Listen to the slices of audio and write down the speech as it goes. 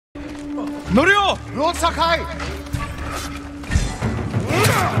Norio! Lord Sakai!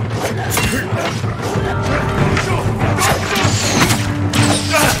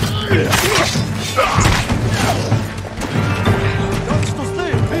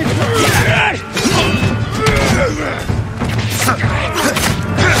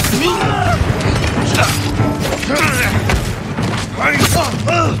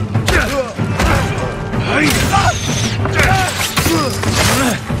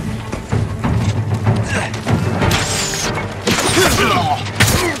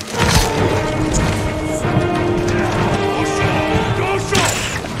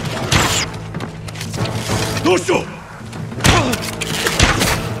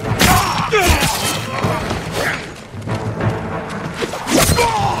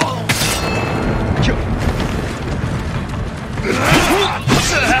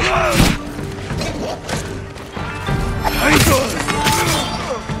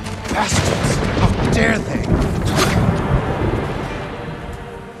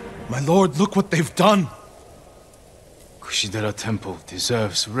 Lord, look what they've done! Cedar Temple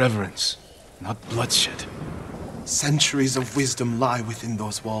deserves reverence, not bloodshed. Centuries of wisdom lie within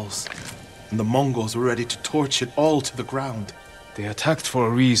those walls, and the Mongols were ready to torch it all to the ground. They attacked for a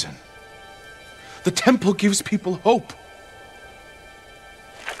reason. The temple gives people hope.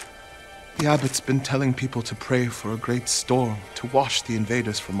 The abbot's been telling people to pray for a great storm to wash the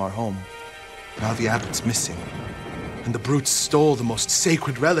invaders from our home. Now the abbot's missing. And the brutes stole the most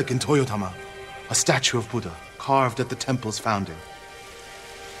sacred relic in Toyotama, a statue of Buddha, carved at the temple's founding.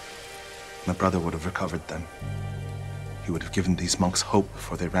 My brother would have recovered them. He would have given these monks hope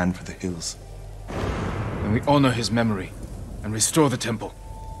before they ran for the hills. Then we honor his memory and restore the temple.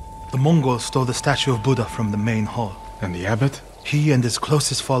 The Mongols stole the statue of Buddha from the main hall. And the abbot? He and his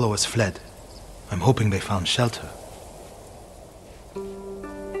closest followers fled. I'm hoping they found shelter.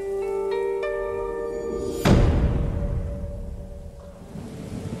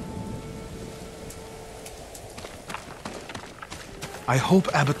 I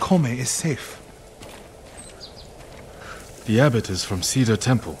hope Abbot Kome is safe. The abbot is from Cedar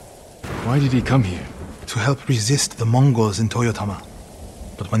Temple. Why did he come here? To help resist the Mongols in Toyotama.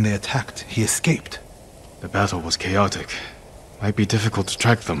 But when they attacked, he escaped. The battle was chaotic. Might be difficult to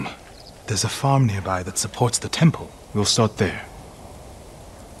track them. There's a farm nearby that supports the temple. We'll start there.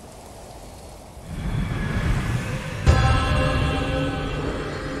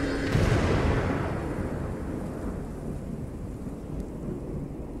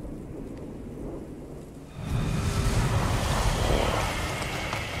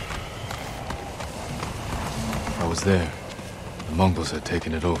 I was there. The Mongols had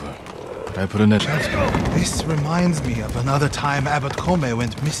taken it over. I put a net. This reminds me of another time Abbot Kome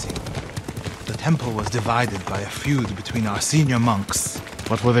went missing. The temple was divided by a feud between our senior monks.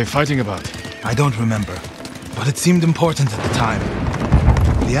 What were they fighting about? I don't remember, but it seemed important at the time.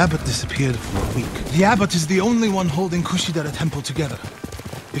 The abbot disappeared for a week. The abbot is the only one holding Cedar Temple together.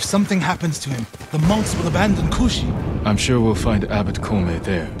 If something happens to him, the monks will abandon Kushi. I'm sure we'll find Abbot Kome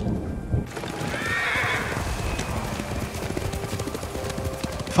there.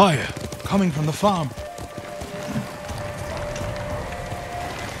 Fire! Coming from the farm.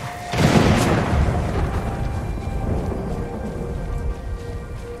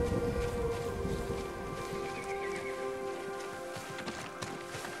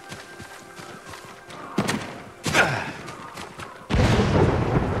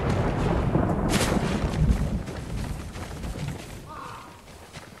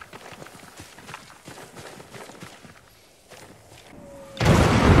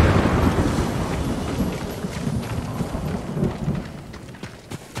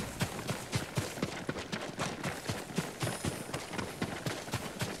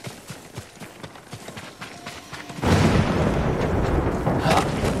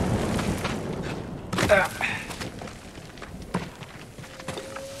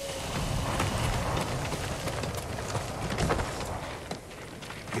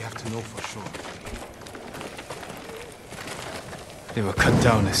 We have to know for sure. They were cut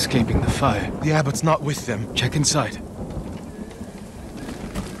down escaping the fire. The abbot's not with them. Check inside.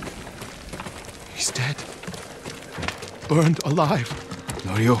 He's dead. Burned alive.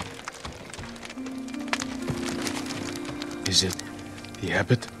 Norio? Is it the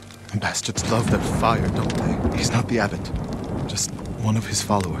abbot? Bastards love that fire, don't they? He's not the abbot. Just one of his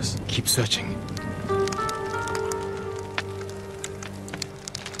followers. Keep searching.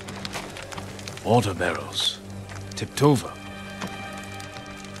 Water barrels. Tipped over.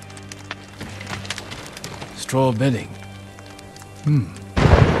 Straw bedding.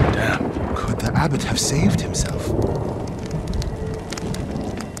 Damn. Could the abbot have saved himself?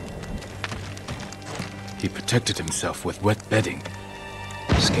 He protected himself with wet bedding.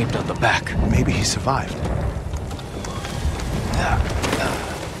 Escaped out the back. Maybe he survived.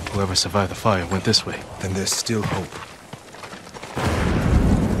 Whoever survived the fire went this way. Then there's still hope.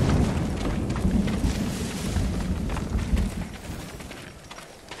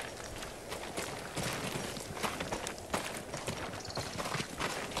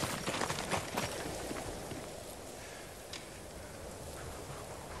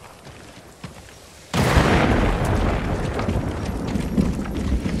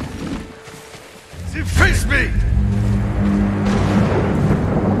 Face me!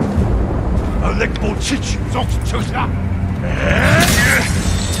 Avec mon chichi, donc tu là.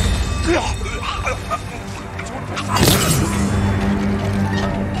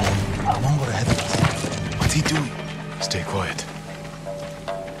 Mongol ahead of us. What's he doing? Stay quiet.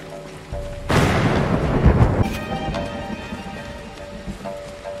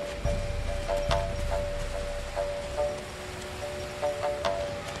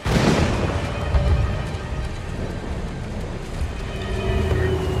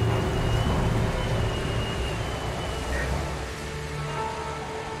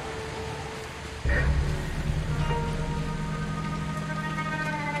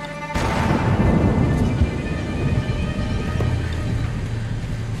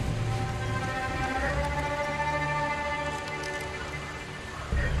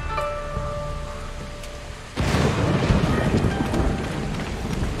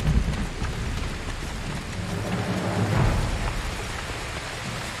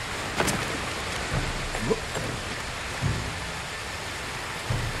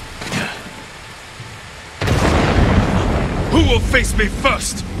 Who will face me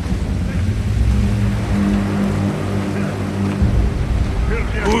first?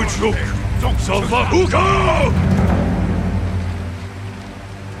 Ujuk! Salvahugo!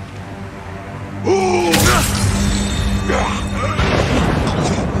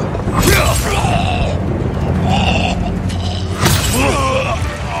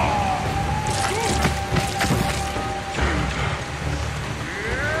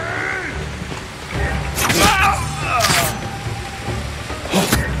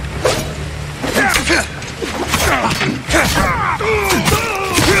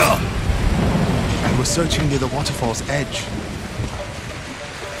 And we're searching near the waterfall's edge.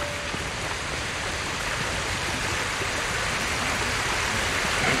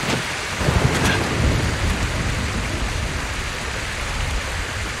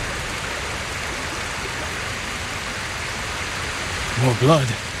 More blood.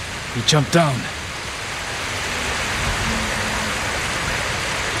 He jumped down.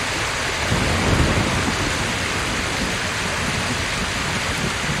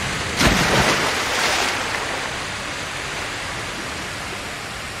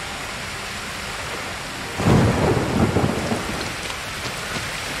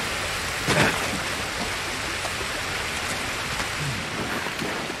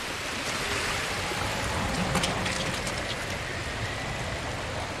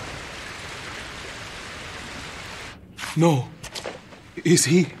 No. Is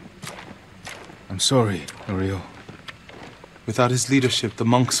he? I'm sorry, Norio. Without his leadership, the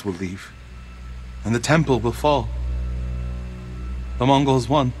monks will leave. And the temple will fall. The Mongols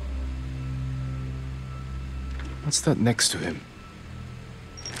won. What's that next to him?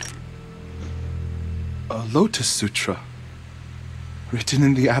 A lotus sutra. Written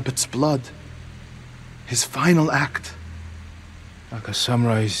in the abbot's blood. His final act. Like a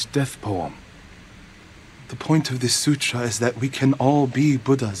samurai's death poem. The point of this sutra is that we can all be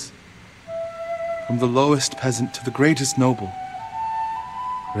Buddhas. From the lowest peasant to the greatest noble.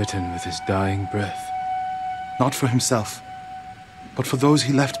 Written with his dying breath. Not for himself, but for those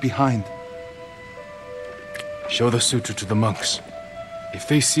he left behind. Show the sutra to the monks. If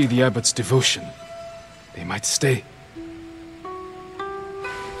they see the abbot's devotion, they might stay.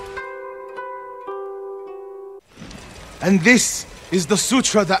 And this is the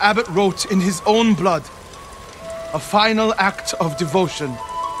sutra the abbot wrote in his own blood. A final act of devotion.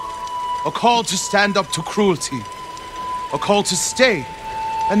 A call to stand up to cruelty. A call to stay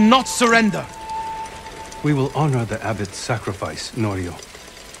and not surrender. We will honor the abbot's sacrifice, Norio.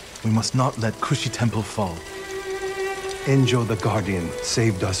 We must not let Kushi Temple fall. Enjo the Guardian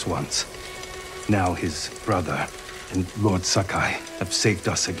saved us once. Now his brother and Lord Sakai have saved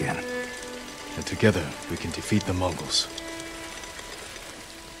us again. And together we can defeat the Mongols.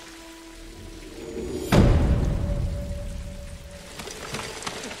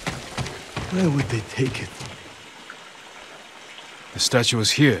 Where would they take it? The statue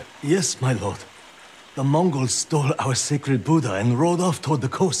is here. Yes, my lord. The Mongols stole our sacred Buddha and rode off toward the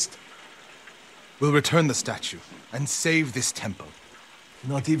coast. We'll return the statue and save this temple.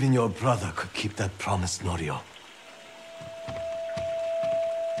 Not even your brother could keep that promise, Norio.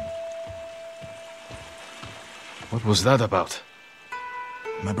 What was that about?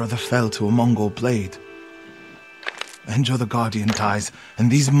 My brother fell to a Mongol blade. Enjo the Guardian dies,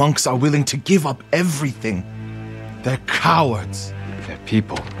 and these monks are willing to give up everything. They're cowards. They're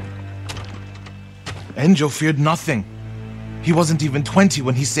people. Enjo feared nothing. He wasn't even 20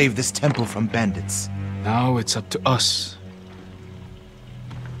 when he saved this temple from bandits. Now it's up to us.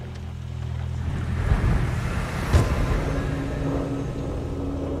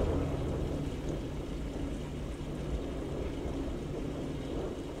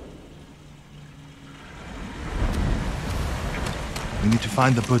 We need to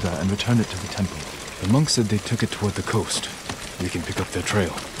find the Buddha and return it to the temple. The monks said they took it toward the coast. We can pick up their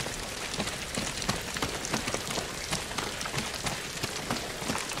trail.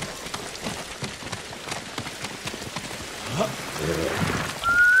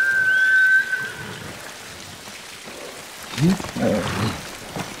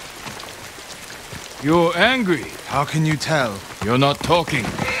 You're angry. How can you tell? You're not talking.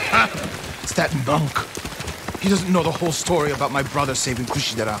 It's that monk. He doesn't know the whole story about my brother saving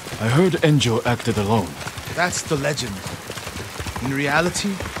Kushidera. I heard Enjo acted alone. That's the legend. In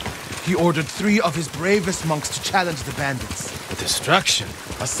reality, he ordered 3 of his bravest monks to challenge the bandits. A distraction.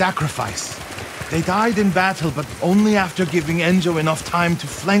 A sacrifice. They died in battle, but only after giving Enjo enough time to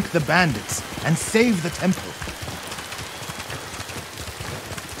flank the bandits and save the temple.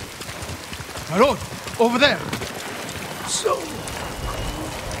 My lord, over there! So...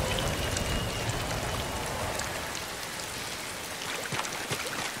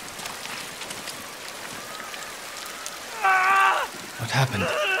 What happened?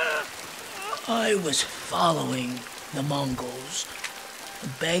 I was following the Mongols,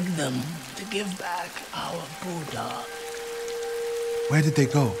 begged them to give back our Buddha. Where did they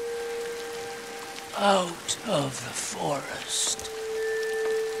go? Out of the forest.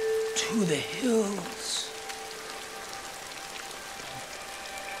 To the hills.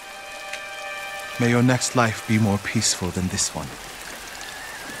 May your next life be more peaceful than this one.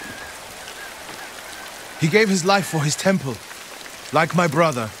 He gave his life for his temple, like my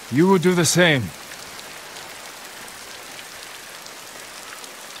brother. You would do the same.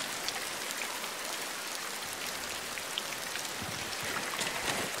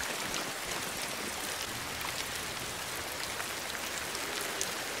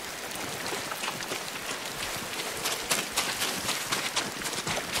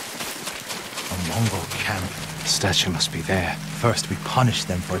 Mongol camp. The statue must be there. First, we punish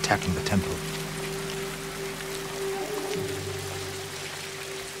them for attacking the temple.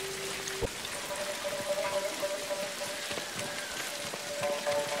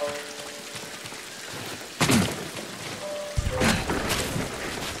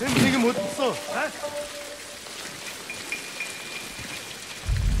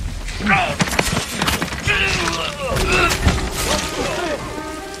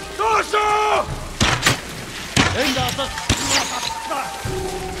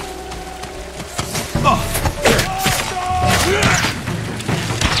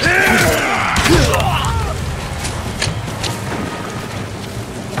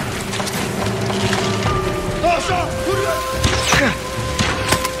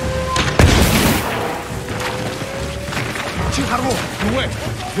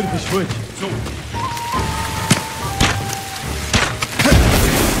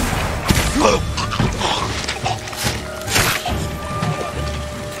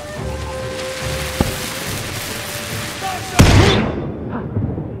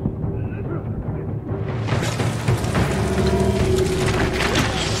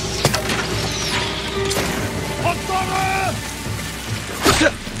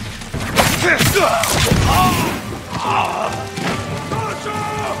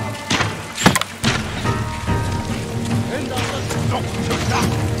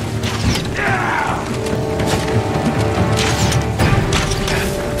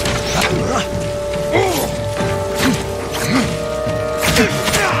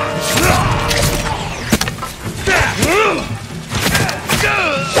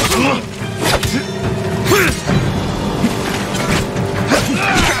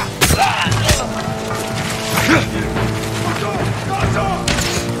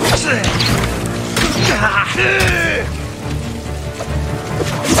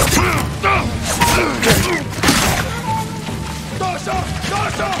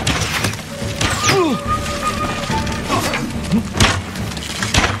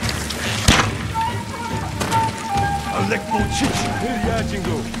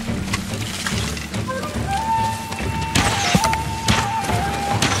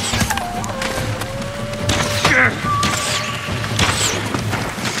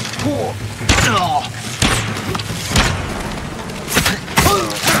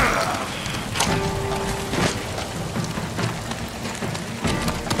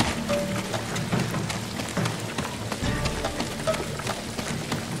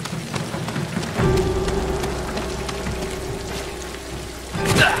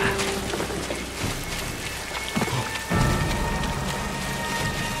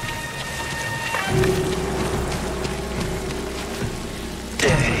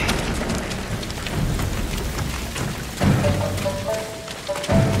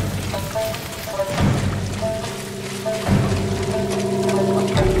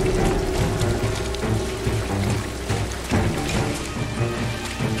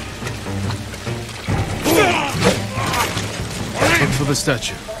 a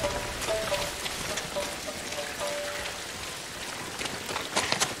statue.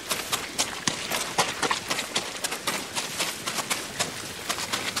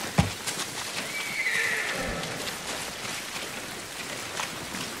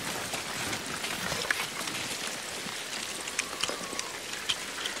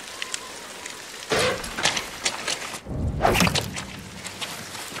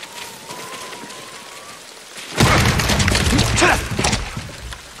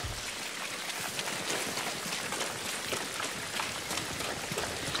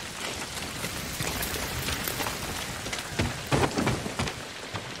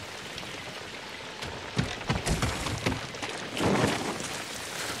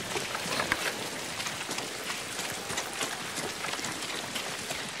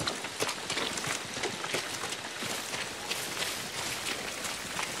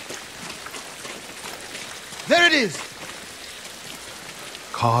 There it is!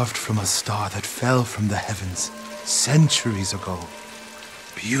 Carved from a star that fell from the heavens centuries ago.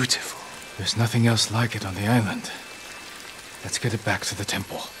 Beautiful. There's nothing else like it on the island. Let's get it back to the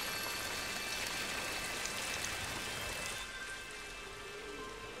temple.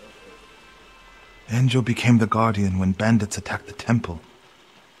 Enjo became the guardian when bandits attacked the temple.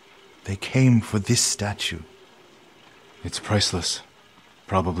 They came for this statue. It's priceless.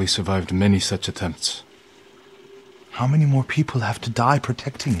 Probably survived many such attempts. How many more people have to die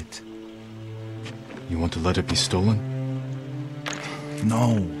protecting it? You want to let it be stolen?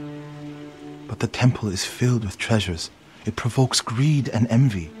 No. But the temple is filled with treasures. It provokes greed and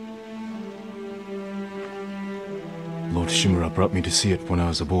envy. Lord Shimura brought me to see it when I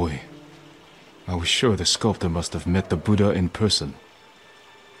was a boy. I was sure the sculptor must have met the Buddha in person.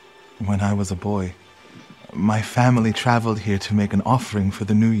 When I was a boy, my family traveled here to make an offering for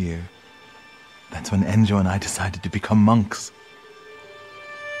the new year. That's when Enjo and I decided to become monks.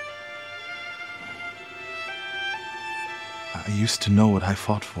 I used to know what I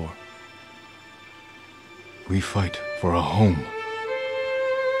fought for. We fight for a home.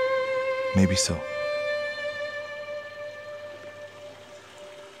 Maybe so.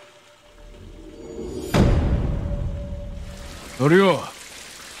 Norio,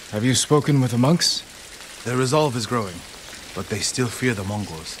 have you spoken with the monks? Their resolve is growing, but they still fear the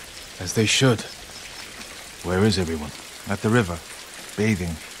Mongols. As they should. Where is everyone? At the river,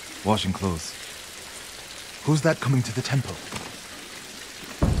 bathing, washing clothes. Who's that coming to the temple?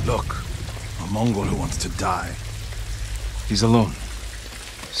 Look, a Mongol who wants to die. He's alone.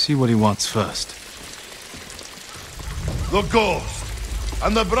 See what he wants first. The ghost,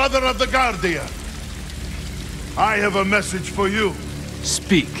 and the brother of the guardian. I have a message for you.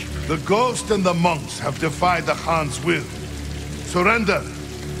 Speak. The ghost and the monks have defied the Khan's will. Surrender,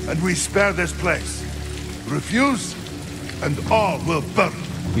 and we spare this place. Refuse, and all will burn.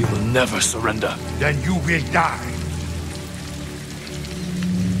 We will never surrender. Then you will die.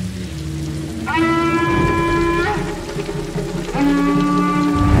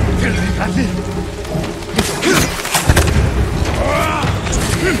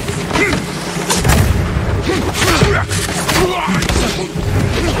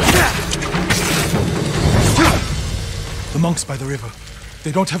 The monks by the river.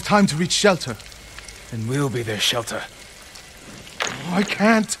 They don't have time to reach shelter. And we'll be their shelter. I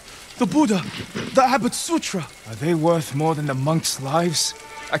can't. The Buddha, the Abbot's Sutra. Are they worth more than the monks' lives?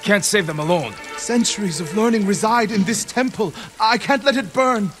 I can't save them alone. Centuries of learning reside in this temple. I can't let it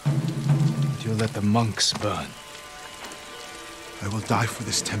burn. But you'll let the monks burn. I will die for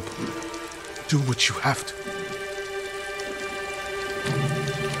this temple. Do what you have to.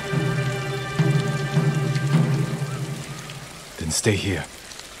 Then stay here.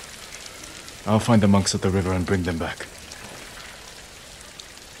 I'll find the monks at the river and bring them back.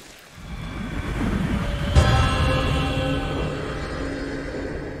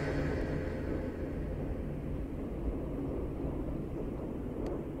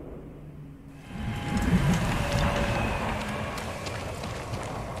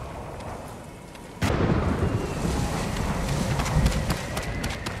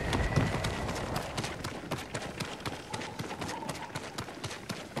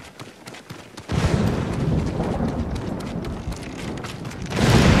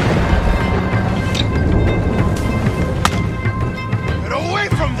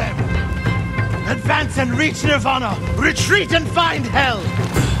 And reach Nirvana! Retreat and find hell!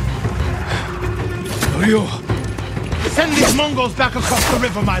 Norio! Send these Mongols back across the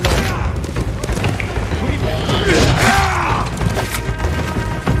river, my lord!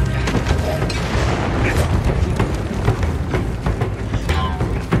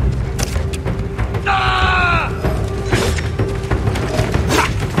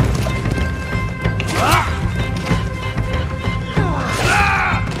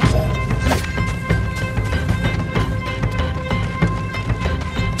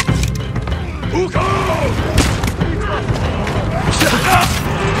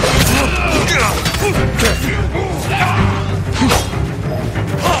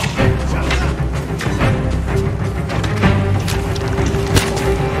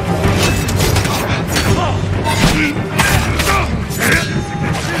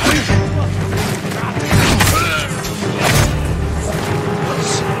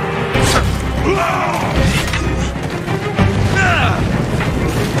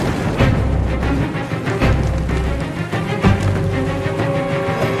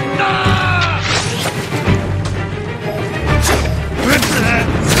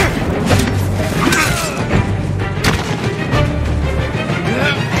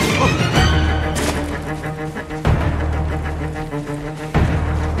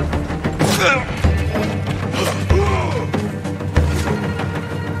 Sakai,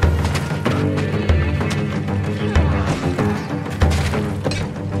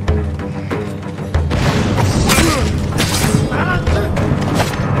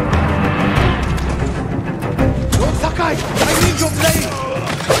 I need your blade!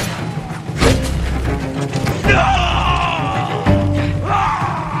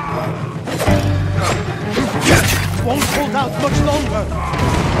 Won't hold out much longer!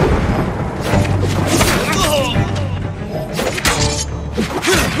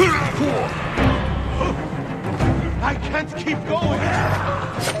 I can't keep going!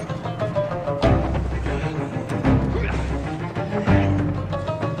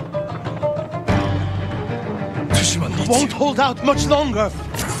 Won't hold out much longer!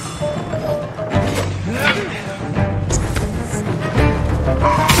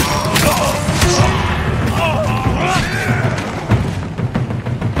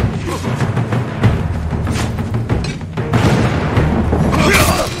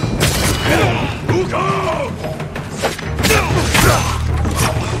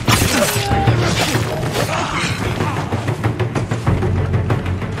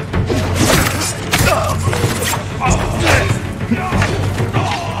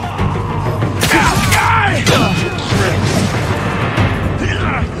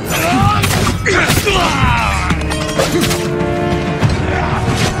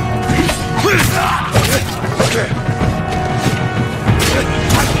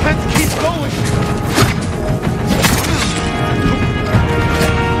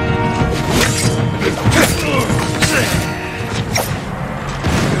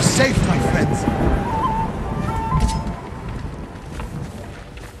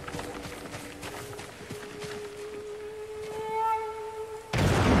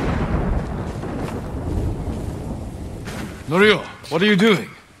 Norio, what are you doing?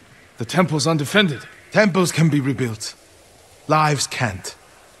 The temple's undefended. Temples can be rebuilt. Lives can't.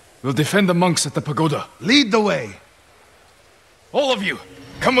 We'll defend the monks at the pagoda. Lead the way! All of you,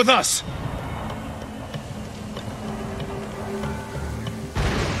 come with us!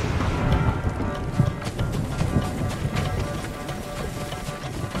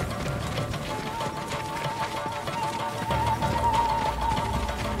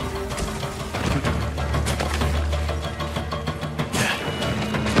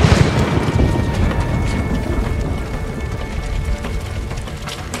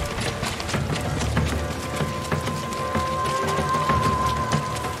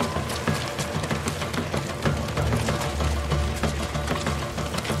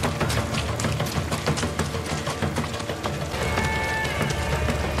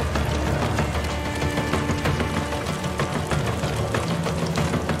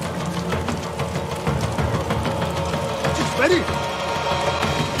 Ready?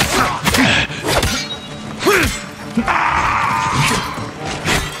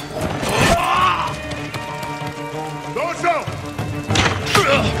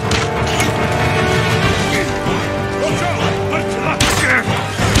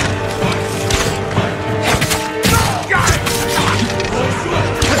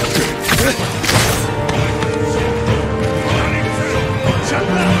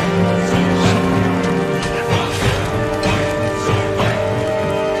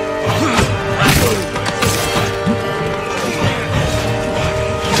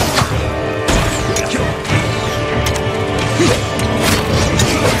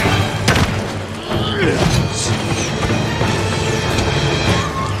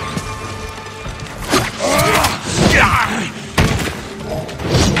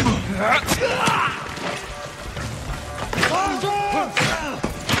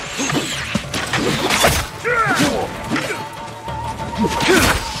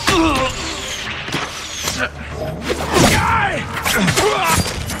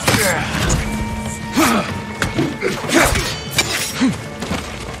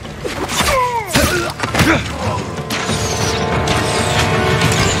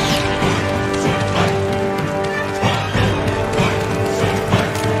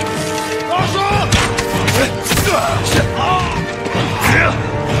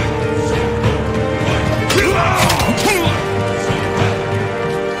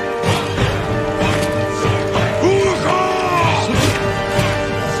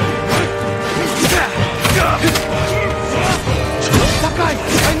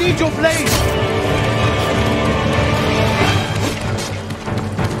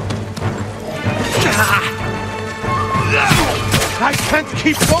 I can't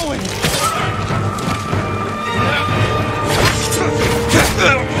keep going!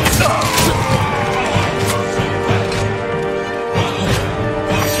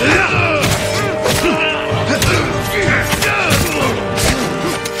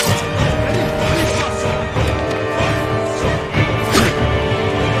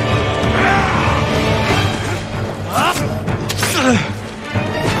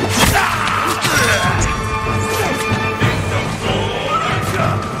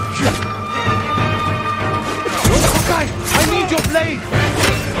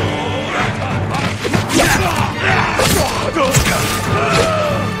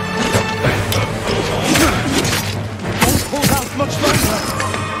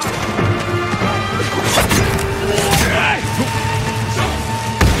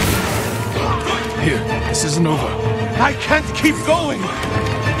 can't keep going!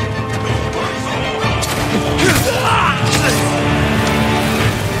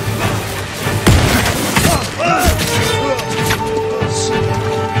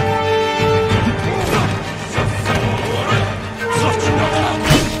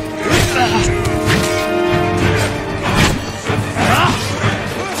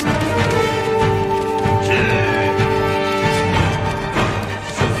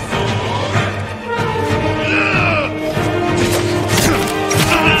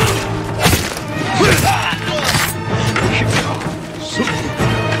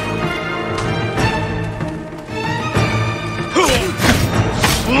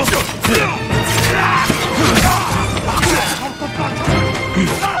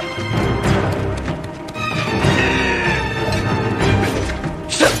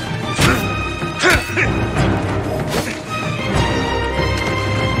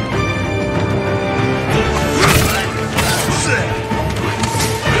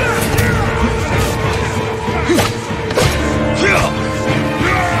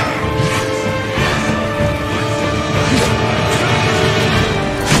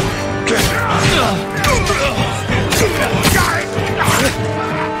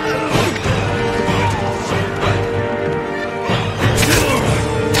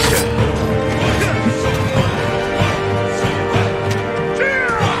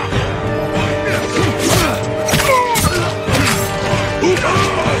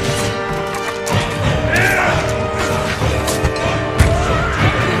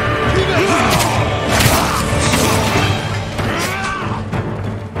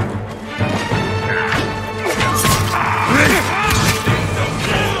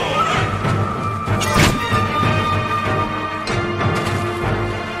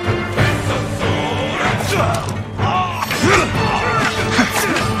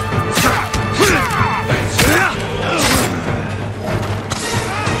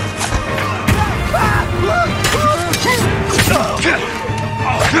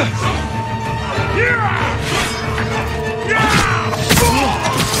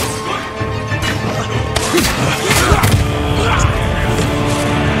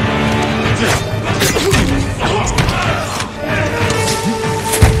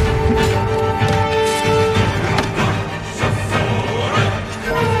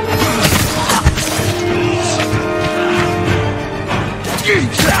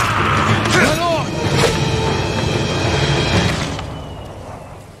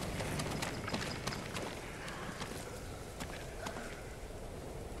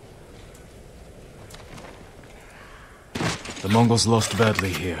 The Mongols lost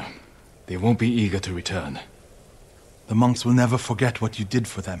badly here. They won't be eager to return. The monks will never forget what you did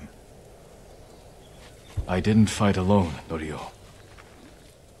for them. I didn't fight alone, Norio.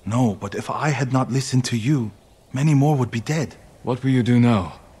 No, but if I had not listened to you, many more would be dead. What will you do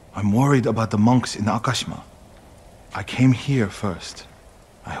now? I'm worried about the monks in Akashima. I came here first.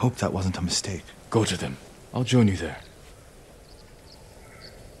 I hope that wasn't a mistake. Go to them. I'll join you there.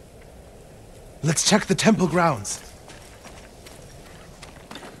 Let's check the temple grounds.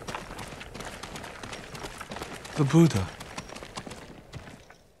 The Buddha.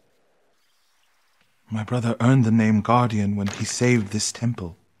 My brother earned the name Guardian when he saved this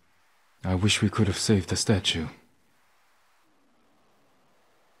temple. I wish we could have saved the statue.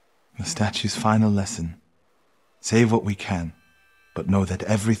 The statue's final lesson. Save what we can, but know that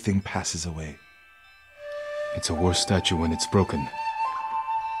everything passes away. It's a worse statue when it's broken,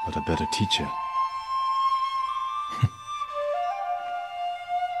 but a better teacher.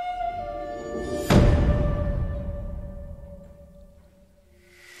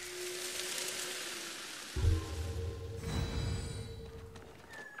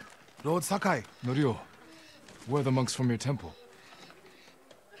 Lord Sakai. Norio, where are the monks from your temple?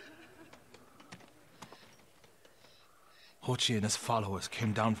 Hochi and his followers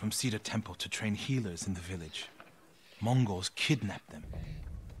came down from Cedar Temple to train healers in the village. Mongols kidnapped them.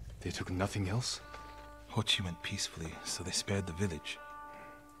 They took nothing else? Hochi went peacefully, so they spared the village.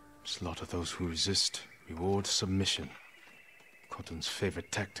 Slaughter those who resist, reward submission. Khotun's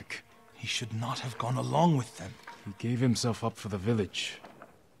favorite tactic. He should not have gone along with them. He gave himself up for the village.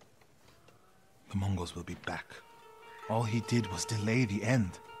 The Mongols will be back. All he did was delay the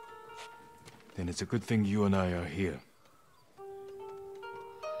end. Then it's a good thing you and I are here.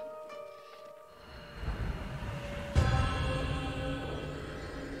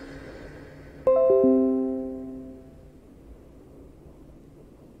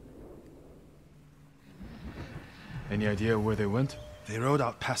 Any idea where they went? They rode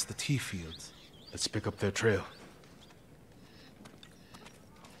out past the tea fields. Let's pick up their trail.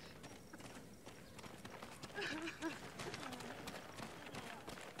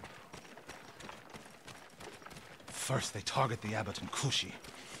 First they target the abbot and Kushi.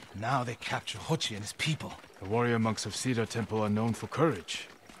 Now they capture Hochi and his people. The warrior monks of Cedar Temple are known for courage.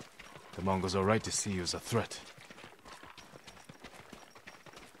 The Mongols are right to see you as a threat.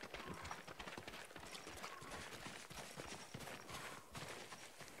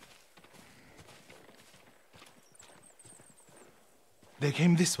 They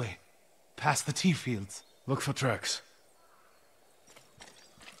came this way, past the tea fields. Look for tracks.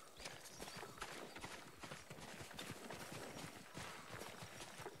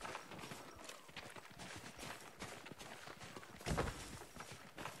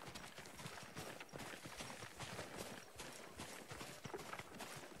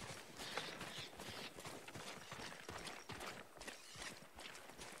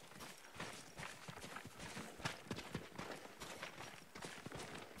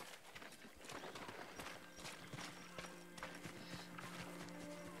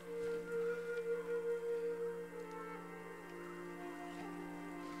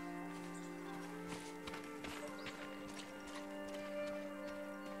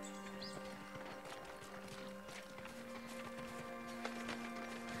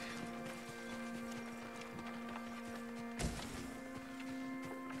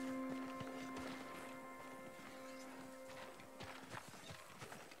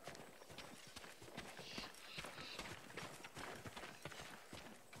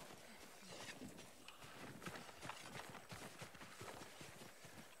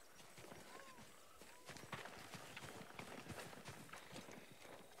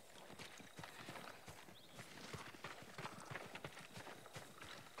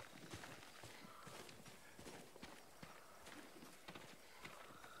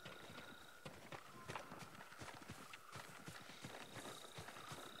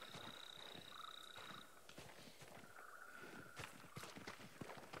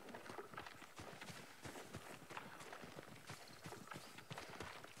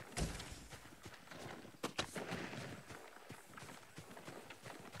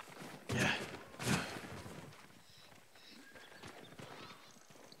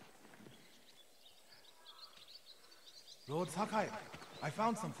 Lord Sakai, I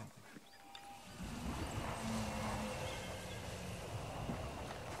found something.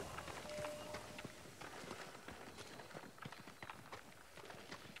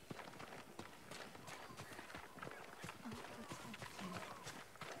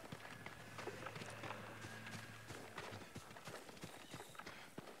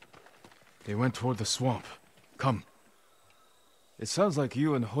 They went toward the swamp. Come. It sounds like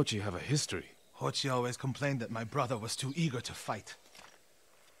you and Hochi have a history. Hochi always complained that my brother was too eager to fight.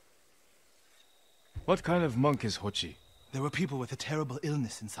 What kind of monk is Hochi? There were people with a terrible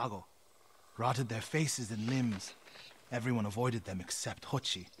illness in Sago. Rotted their faces and limbs. Everyone avoided them except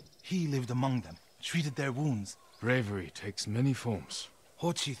Hochi. He lived among them, treated their wounds. Bravery takes many forms.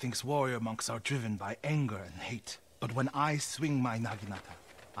 Hochi thinks warrior monks are driven by anger and hate. But when I swing my naginata,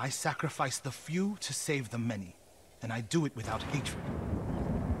 I sacrifice the few to save the many. And I do it without hatred.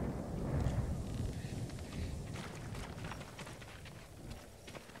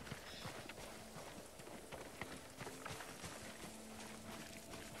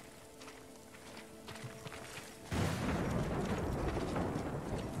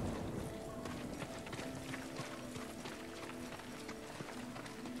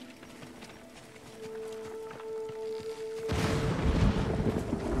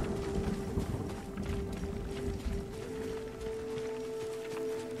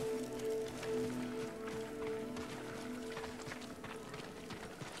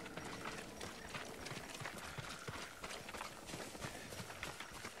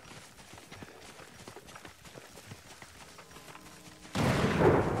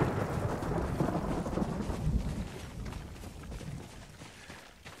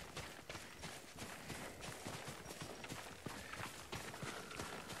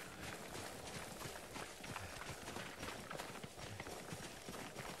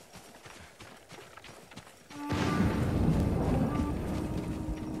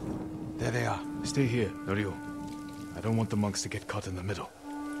 There they are. Stay here, Norio. I don't want the monks to get caught in the middle.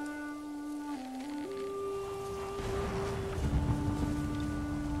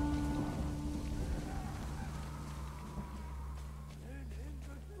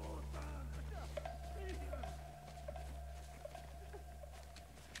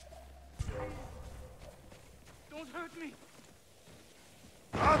 Don't hurt me!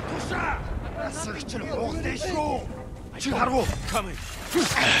 Coming!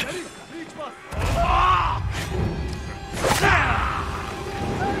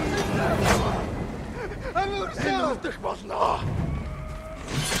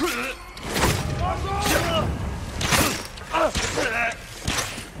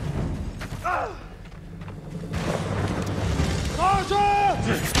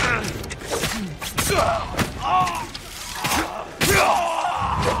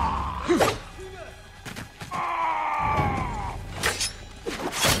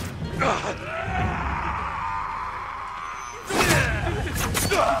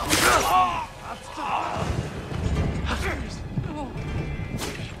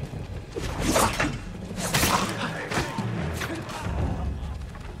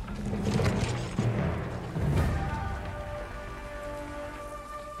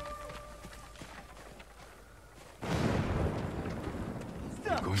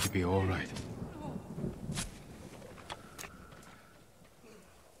 You're going to be all right.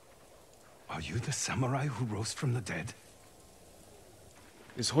 Are you the samurai who rose from the dead?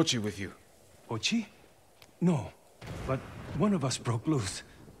 Is Hochi with you? Ochi? No. But one of us broke loose.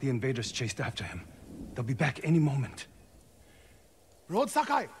 The invaders chased after him. They'll be back any moment. Lord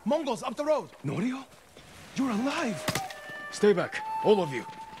Sakai! Mongols up the road! Norio? You're alive! Stay back, all of you.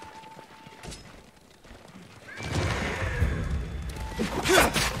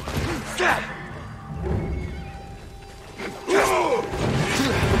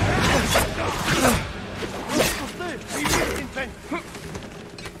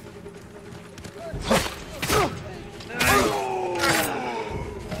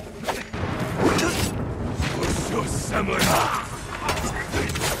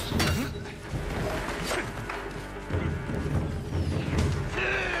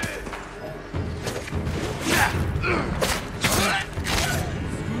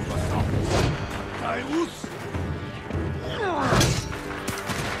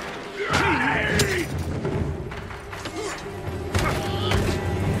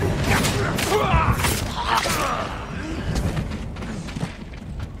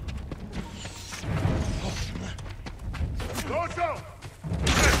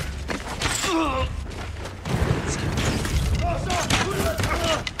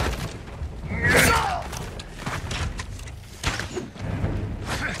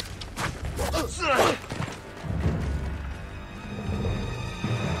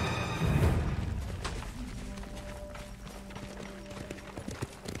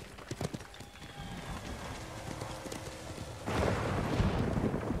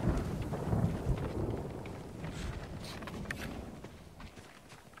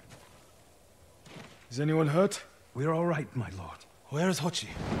 Is anyone hurt? We're all right, my lord. Where is Hochi?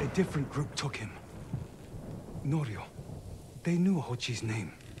 A different group took him. Norio. They knew Hochi's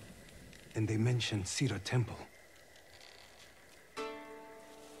name. And they mentioned Cedar Temple.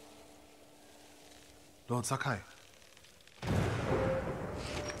 Lord Sakai.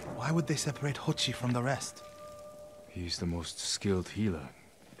 Why would they separate Hochi from the rest? He's the most skilled healer.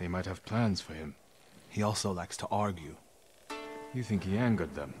 They might have plans for him. He also likes to argue. You think he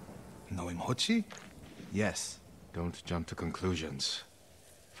angered them? Knowing Hochi? Yes. Don't jump to conclusions.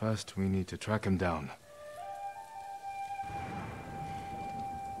 First, we need to track him down.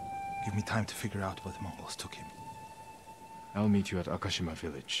 Give me time to figure out where the Mongols took him. I'll meet you at Akashima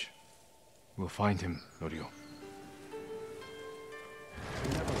village. We'll find him, Norio.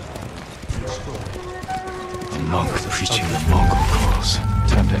 A monk preaching the Mongol cause.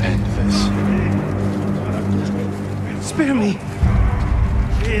 Time to end this. Spare me!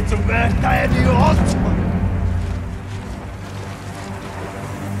 It's a bad time, you ought.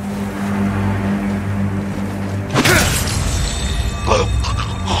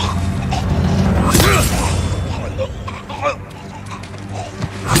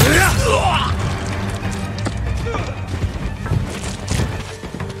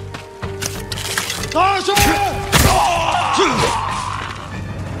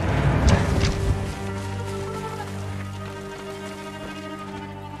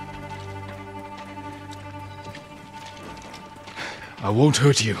 I won't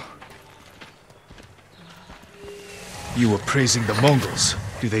hurt you. You were praising the Mongols.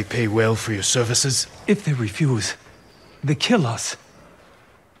 Do they pay well for your services? If they refuse, they kill us.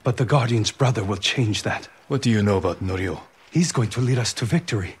 But the Guardian's brother will change that. What do you know about Norio? He's going to lead us to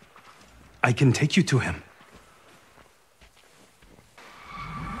victory. I can take you to him.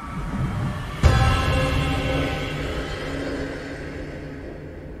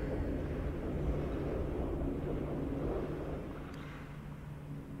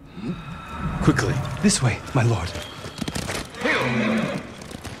 Quickly. This way, my lord.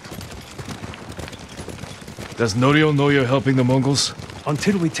 Does Norio know you're helping the Mongols?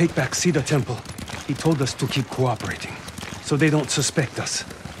 Until we take back Cedar Temple, he told us to keep cooperating, so they don't suspect us.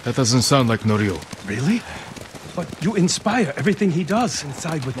 That doesn't sound like Norio. Really? But you inspire everything he does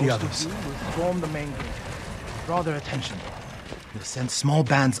inside with the others. Most of you will storm the main gate. Draw their attention. We'll send small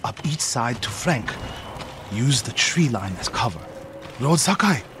bands up each side to flank. Use the tree line as cover. Lord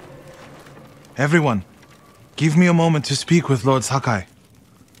Sakai! Everyone, give me a moment to speak with Lord Sakai.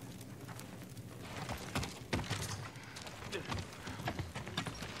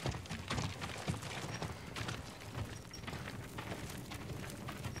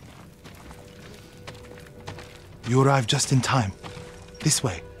 You arrived just in time. This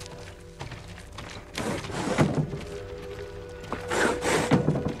way.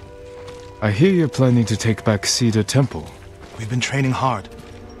 I hear you're planning to take back Cedar Temple. We've been training hard.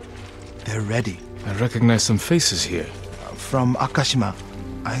 They're ready. I recognize some faces here. From Akashima.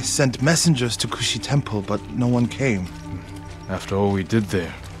 I sent messengers to Kushi Temple, but no one came. After all we did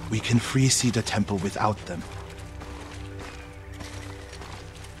there. We can free Cedar Temple without them.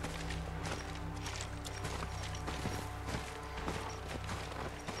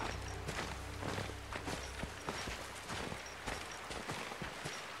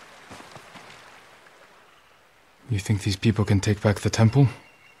 You think these people can take back the temple?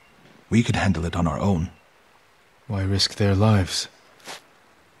 We can handle it on our own. Why risk their lives?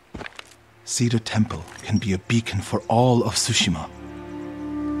 Cedar Temple can be a beacon for all of Tsushima.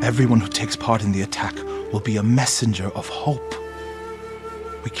 Everyone who takes part in the attack will be a messenger of hope.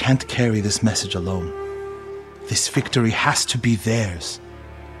 We can't carry this message alone. This victory has to be theirs.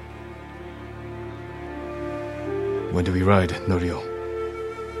 When do we ride, Norio?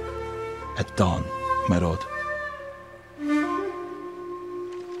 At dawn, my lord.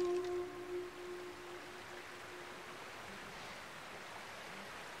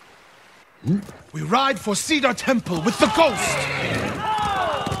 We ride for Cedar Temple with the ghost!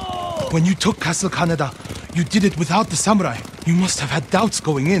 When you took Castle Kaneda, you did it without the samurai. You must have had doubts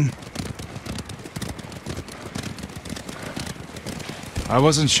going in. I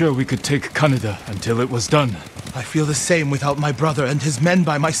wasn't sure we could take Kaneda until it was done. I feel the same without my brother and his men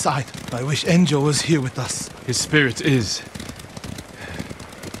by my side. I wish Enjo was here with us. His spirit is.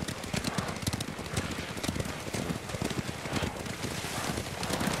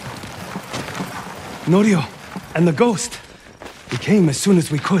 Norio and the ghost. We came as soon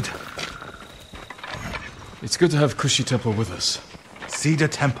as we could. It's good to have Kushi Temple with us. Cedar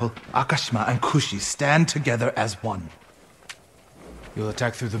Temple, Akashima, and Kushi stand together as one. You'll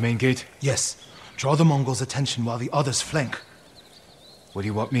attack through the main gate? Yes. Draw the Mongols' attention while the others flank. What do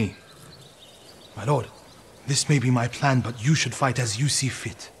you want me? My lord, this may be my plan, but you should fight as you see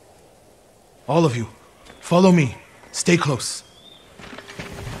fit. All of you, follow me. Stay close.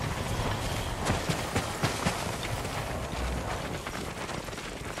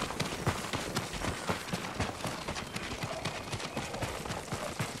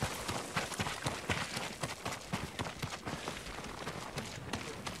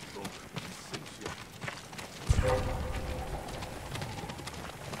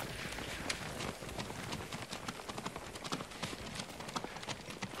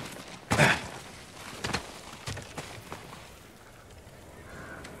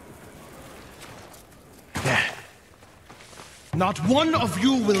 Not one of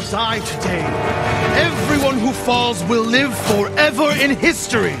you will die today. Everyone who falls will live forever in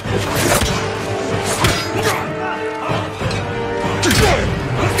history.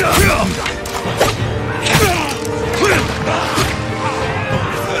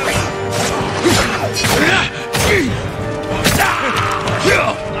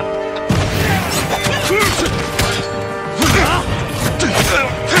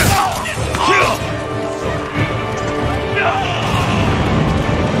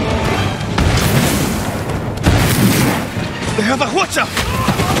 They have a Hwacha!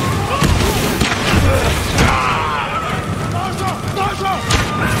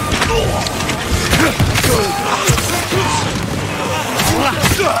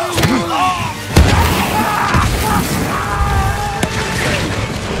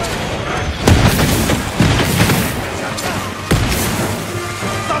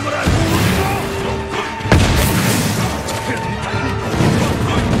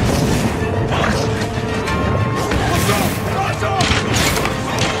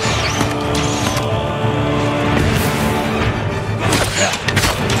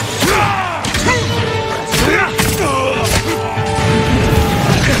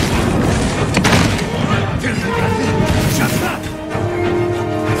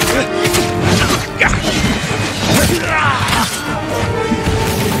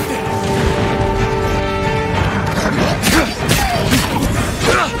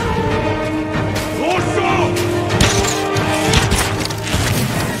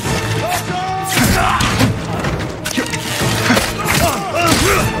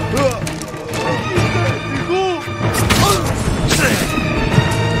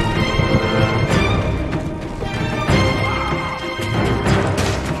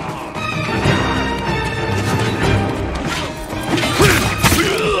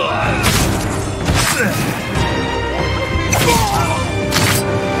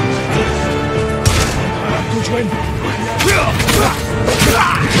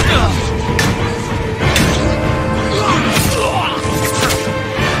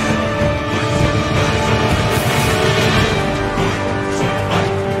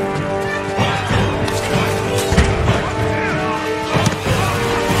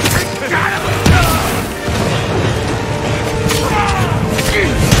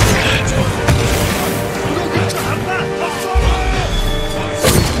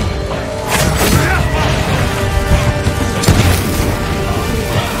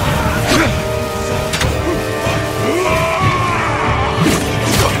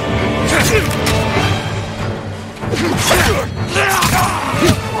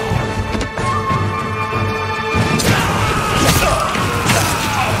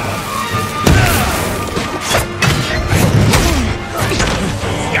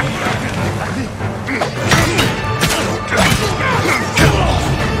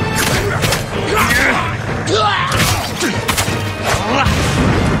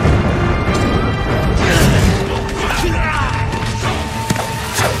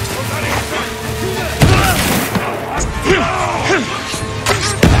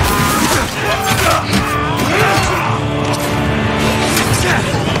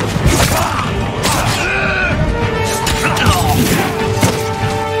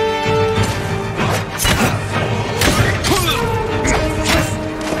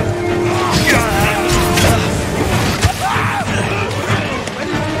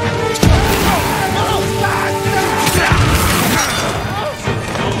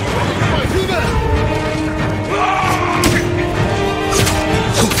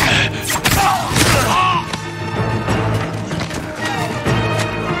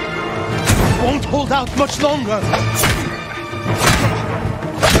 much longer!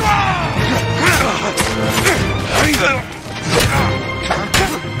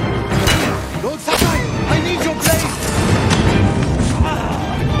 Lord Sakai, I need your blade!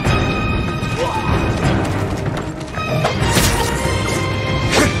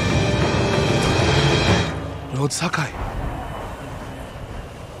 Lord Sakai.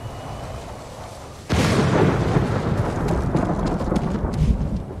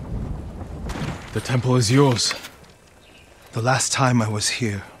 The temple is yours. The last time I was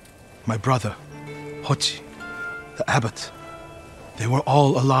here, my brother, Hochi, the abbot, they were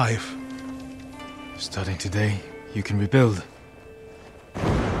all alive. Starting today, you can rebuild.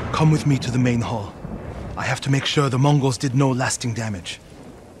 Come with me to the main hall. I have to make sure the Mongols did no lasting damage.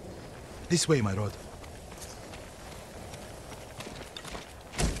 This way, my lord.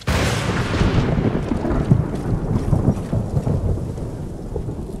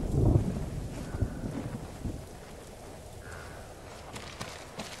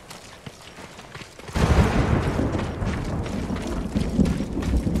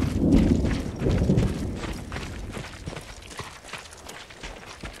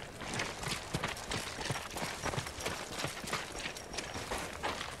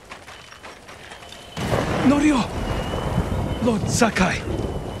 Norio! Lord Sakai!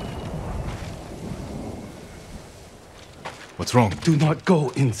 What's wrong? Do not go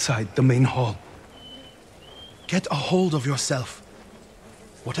inside the main hall. Get a hold of yourself.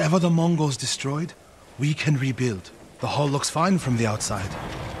 Whatever the Mongols destroyed, we can rebuild. The hall looks fine from the outside.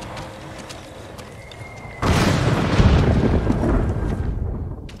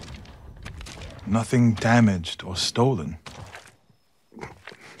 Nothing damaged or stolen.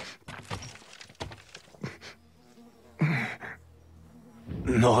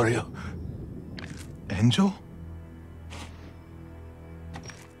 Norio. Enjo?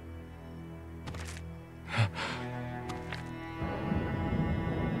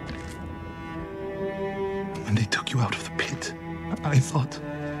 When they took you out of the pit, I thought...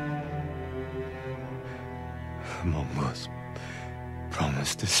 The Mongols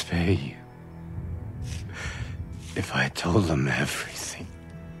promised to spare you. If I told them everything.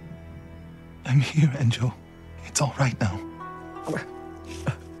 I'm here, Enjo. It's all right now.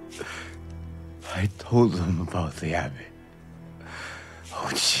 I told them about the abbey.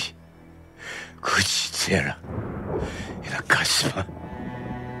 Hochi, Kuchitsera, in Akashima.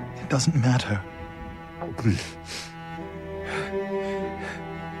 It doesn't matter.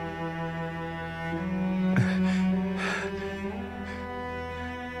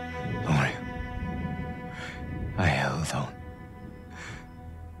 Norio, I held on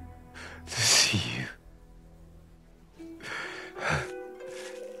to see you.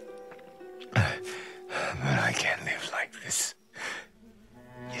 But I can't live like this.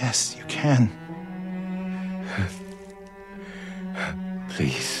 Yes, you can.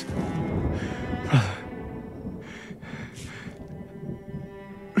 Please, brother.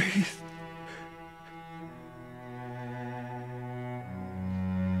 Please.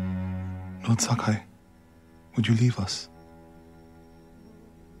 Lord Sakai, would you leave us?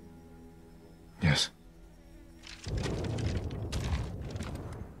 Yes.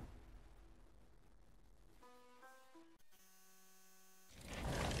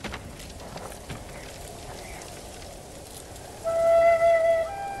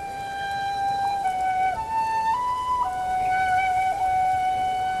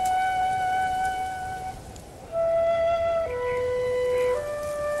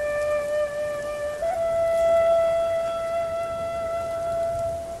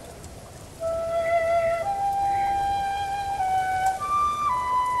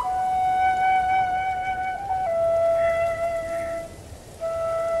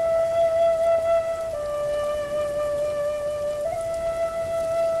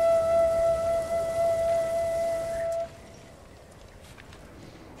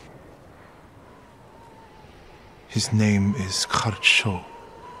 His name is Kharcho,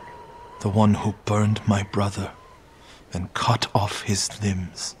 the one who burned my brother and cut off his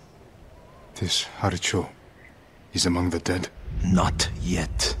limbs. This Haricho is among the dead. Not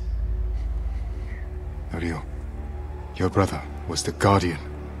yet. Norio, your brother was the Guardian.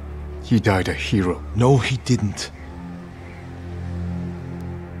 He died a hero. No, he didn't.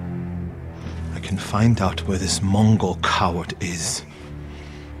 I can find out where this Mongol coward is.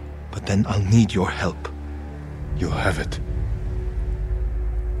 But then I'll need your help. You'll have it.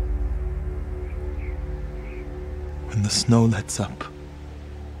 When the snow lets up,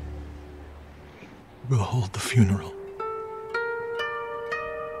 we'll hold the funeral.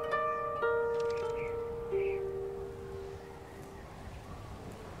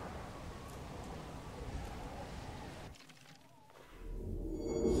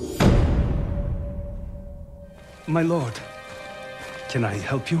 My lord, can I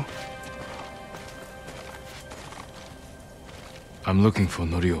help you? I'm looking for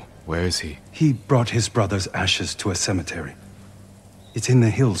Norio. Where is he? He brought his brother's ashes to a cemetery. It's in the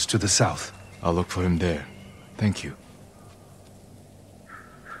hills to the south. I'll look for him there. Thank you.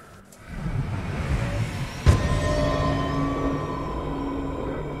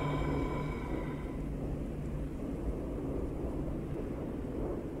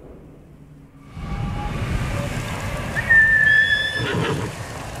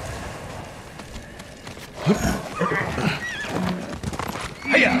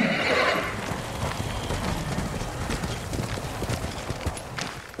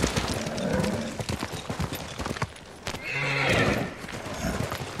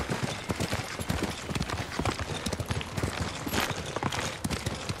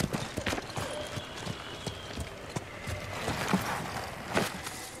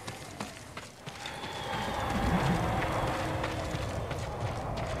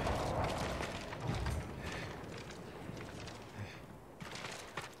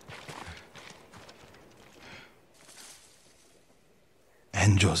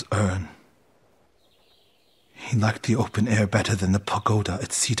 Enjo's urn. He liked the open air better than the pagoda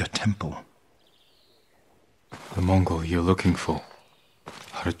at Cedar Temple. The Mongol you're looking for.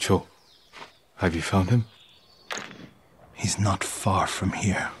 Harucho. Have you found him? He's not far from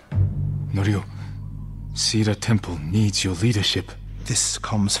here. Norio, Cedar Temple needs your leadership. This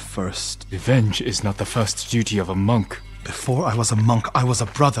comes first. Revenge is not the first duty of a monk. Before I was a monk, I was a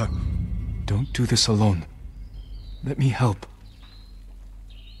brother. Don't do this alone. Let me help.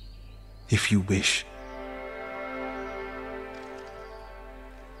 If you wish.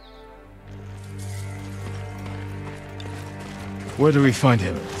 Where do we find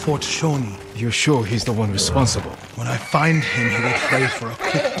him? Fort Shoni. You're sure he's the one responsible? When I find him, he will pray for a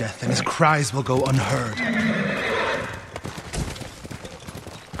quick death, and his cries will go unheard.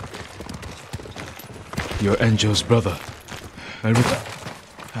 You're Enjo's brother.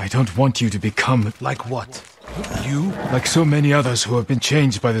 I don't want you to become... Like what? You? Like so many others who have been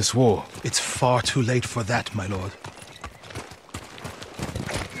changed by this war. It's far too late for that, my lord.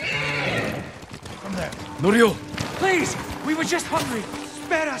 Come there. Norio! Please! We were just hungry!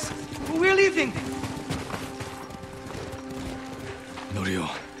 Spare us! We're leaving! Norio,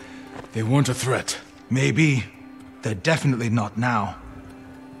 they weren't a threat. Maybe. They're definitely not now.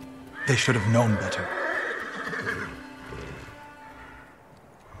 They should have known better.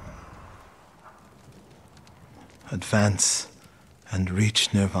 Advance and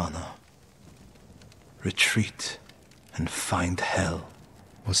reach Nirvana. Retreat and find hell.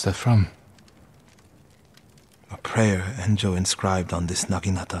 What's that from? A prayer Enjo inscribed on this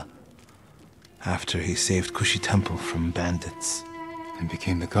Naginata after he saved Kushi Temple from bandits. And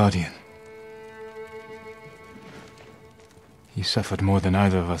became the Guardian. He suffered more than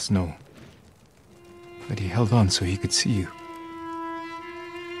either of us know. But he held on so he could see you.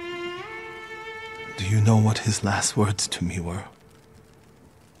 Do you know what his last words to me were?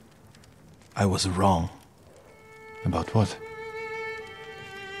 I was wrong. About what?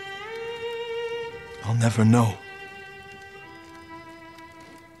 I'll never know.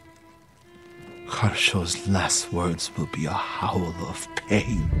 Harsho's last words will be a howl of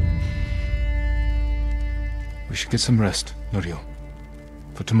pain. We should get some rest, Norio.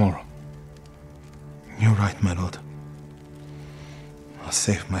 For tomorrow. You're right, my lord. I'll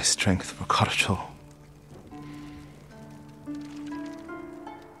save my strength for Harsho.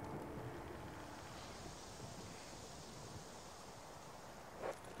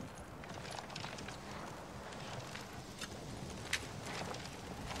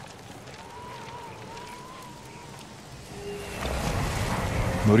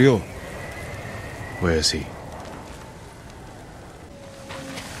 Norio. Where is he?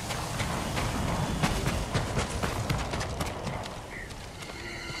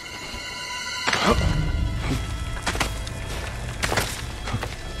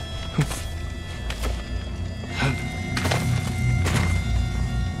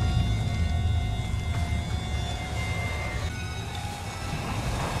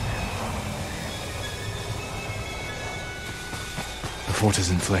 The fort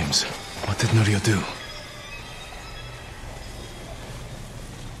is in flames. What did Norio do?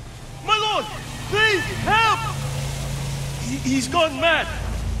 My lord! Please, help! He's gone mad!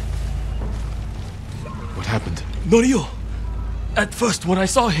 What happened? Norio! At first, when I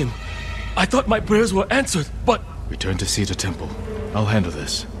saw him, I thought my prayers were answered, but... Return to Cedar Temple. I'll handle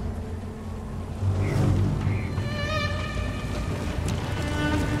this.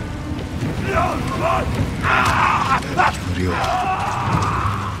 Norio.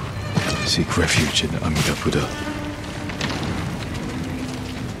 Seek refuge in Amida Buddha.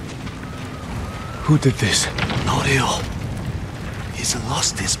 Who did this? Norio. He's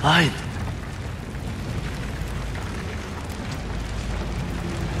lost his mind.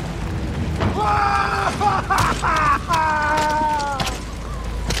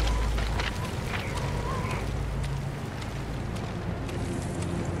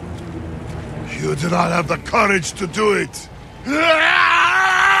 You do not have the courage to do it. Burn!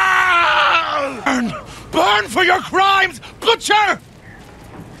 Burn for your crimes, butcher!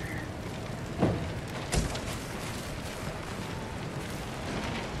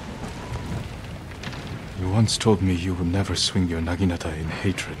 You once told me you would never swing your naginata in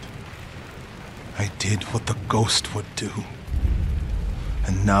hatred. I did what the ghost would do.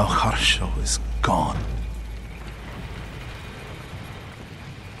 And now Harsho is gone.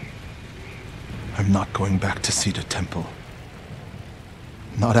 I'm not going back to Cedar Temple.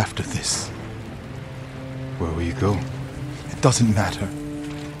 Not after this. Where will you go? It doesn't matter.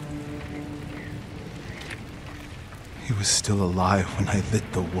 He was still alive when I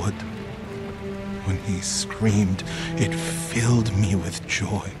lit the wood. When he screamed, it filled me with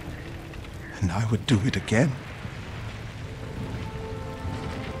joy. And I would do it again.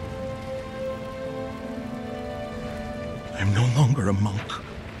 I'm no longer a monk.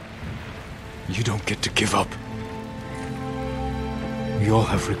 You don't get to give up. We all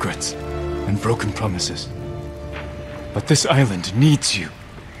have regrets and broken promises. But this island needs you.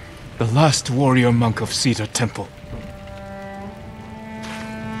 The last warrior monk of Cedar Temple.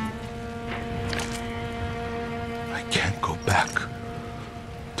 I can't go back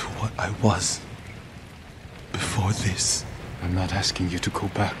to what I was before this. I'm not asking you to go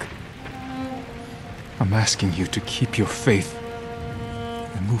back. I'm asking you to keep your faith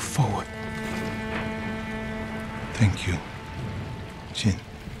and move forward. Thank you, Jin.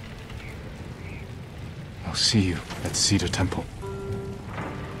 I'll see you at Cedar Temple.